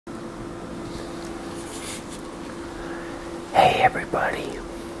Hey everybody,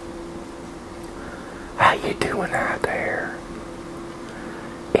 how you doing out there?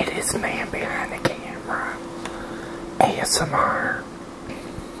 It is man behind the camera, ASMR.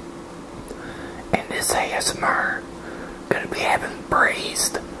 And this ASMR gonna be having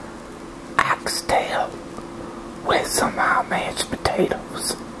braised oxtail with some mashed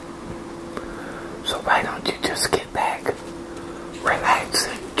potatoes. So why don't you just get back, relax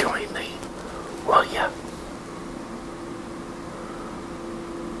and join me, will ya?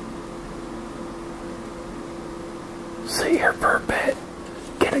 Sit here for a bit,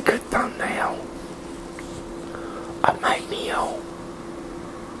 get a good thumbnail of my meal.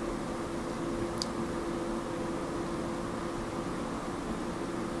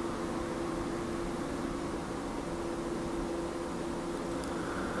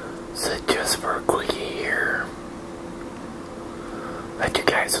 Sit just for a quickie here. Let you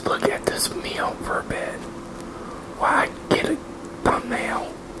guys look at this meal for a bit while I get a thumbnail.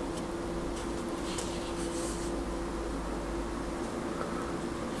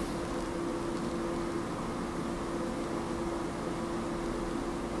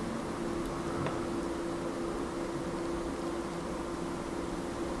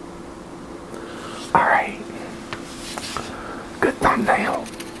 Alright, good thumbnail.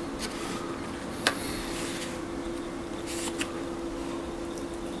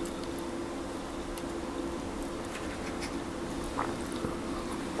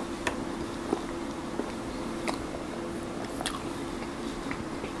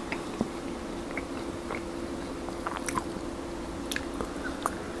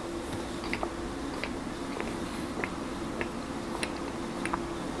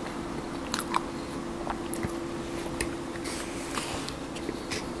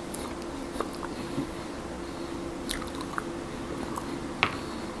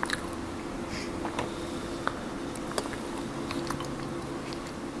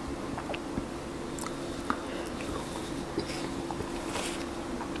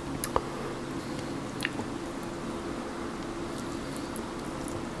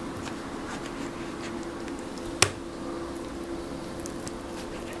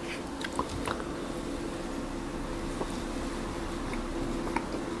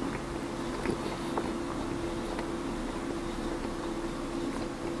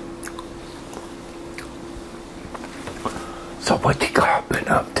 So what you got been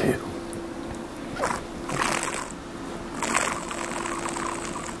up to?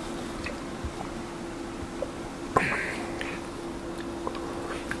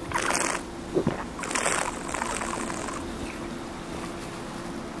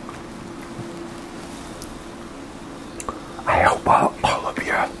 I hope all of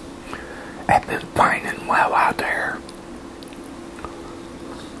you have been fine and well out there.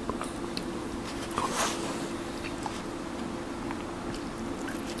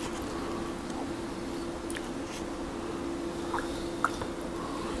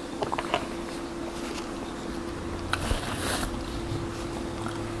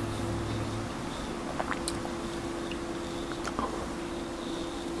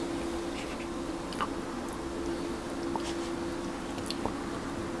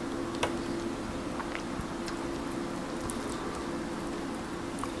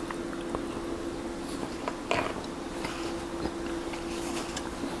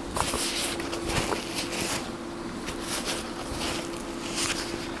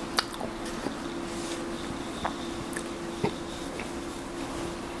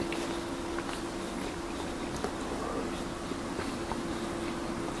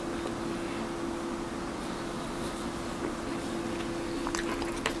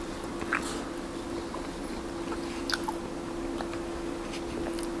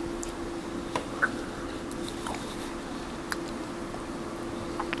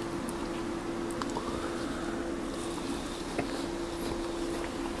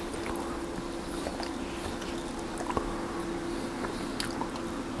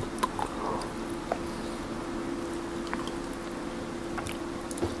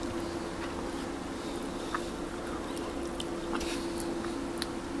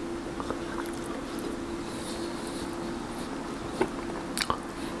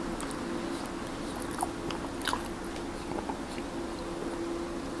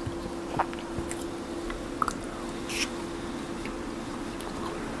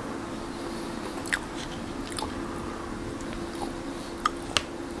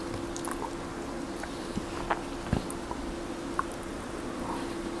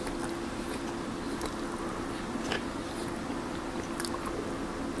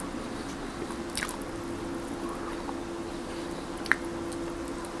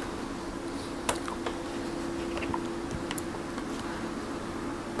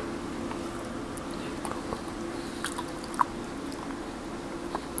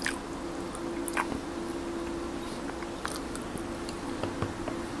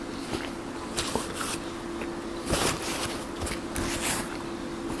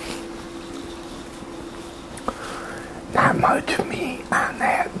 much meat on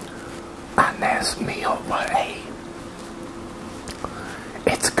this meal, but hey,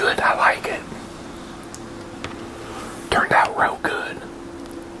 it's good. I like it. Turned out real good.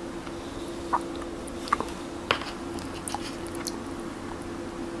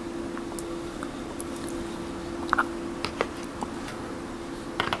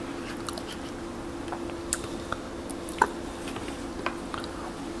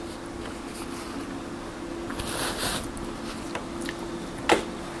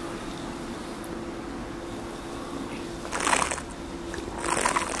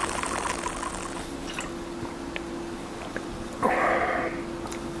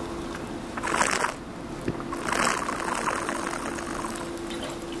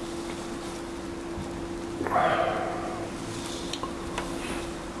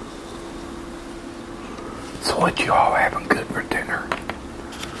 So what you all having good for dinner?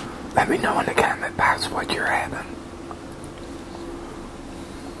 Let me know in the comment box what you're having.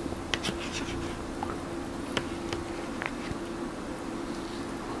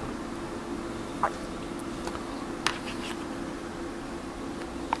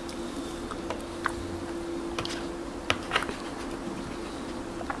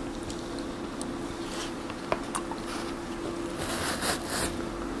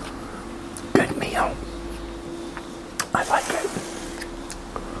 Good meal. I like it.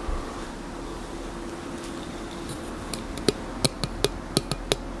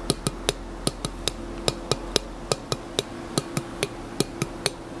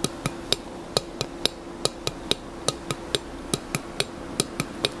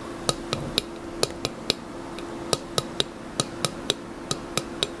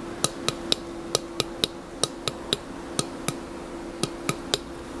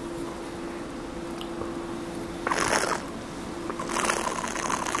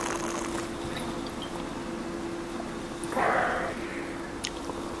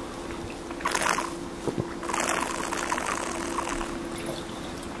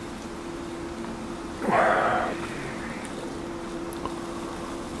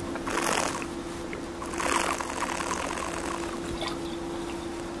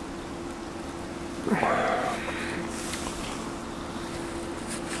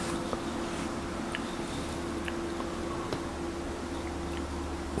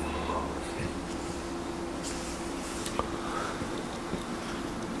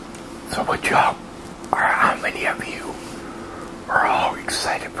 So what y'all, or how many of you are all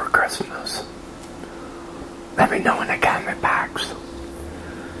excited for Christmas? Let me know in the comment box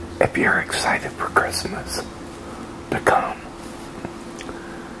if you're excited for Christmas to come.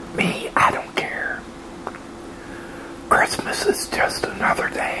 Me, I don't care. Christmas is just another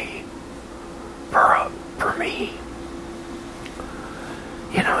day for me.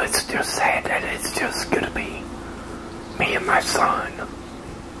 You know, it's just sad that it's just gonna be me and my son.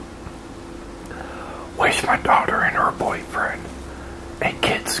 Wish my daughter and her boyfriend and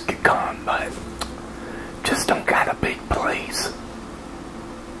kids could come, but just don't got a big place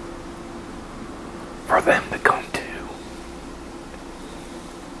for them to come to.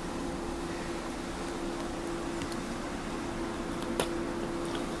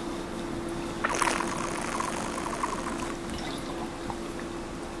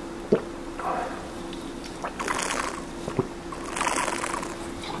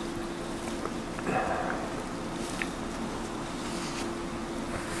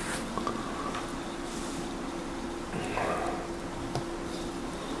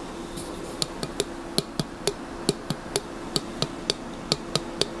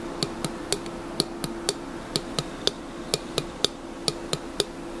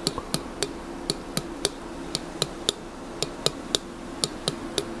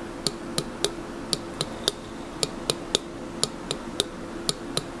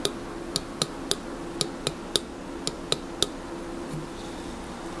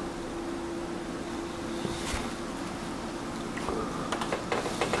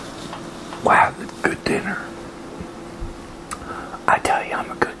 Wow, good dinner. I tell you,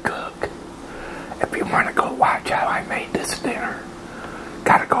 I'm a good cook. If you want to go watch how I made this dinner,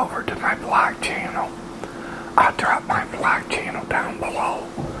 gotta go over to my vlog channel. I'll drop my vlog channel down below.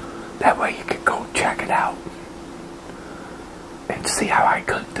 That way you can go check it out and see how I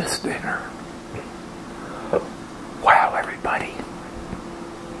cooked this dinner. Wow, everybody.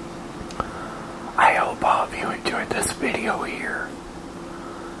 I hope all of you enjoyed this video here.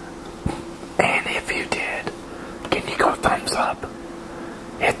 And if you did, can you go thumbs up?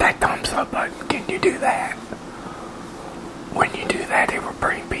 Hit that thumbs up button. Can you do that? When you do that, it will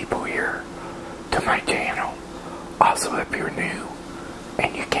bring people here to my channel. Also, if you're new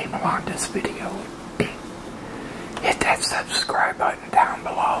and you came along this video, hit that that subscribe button down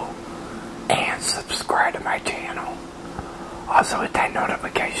below and subscribe to my channel. Also hit that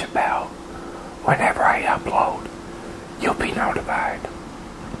notification bell. Whenever I upload, you'll be notified.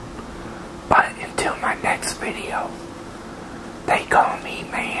 But until my next video, they call me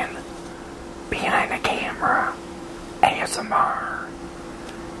Man Behind the Camera ASMR.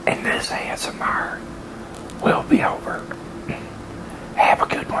 And this ASMR will be over. Have a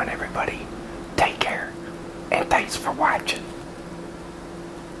good one, everybody. Take care. And thanks for watching.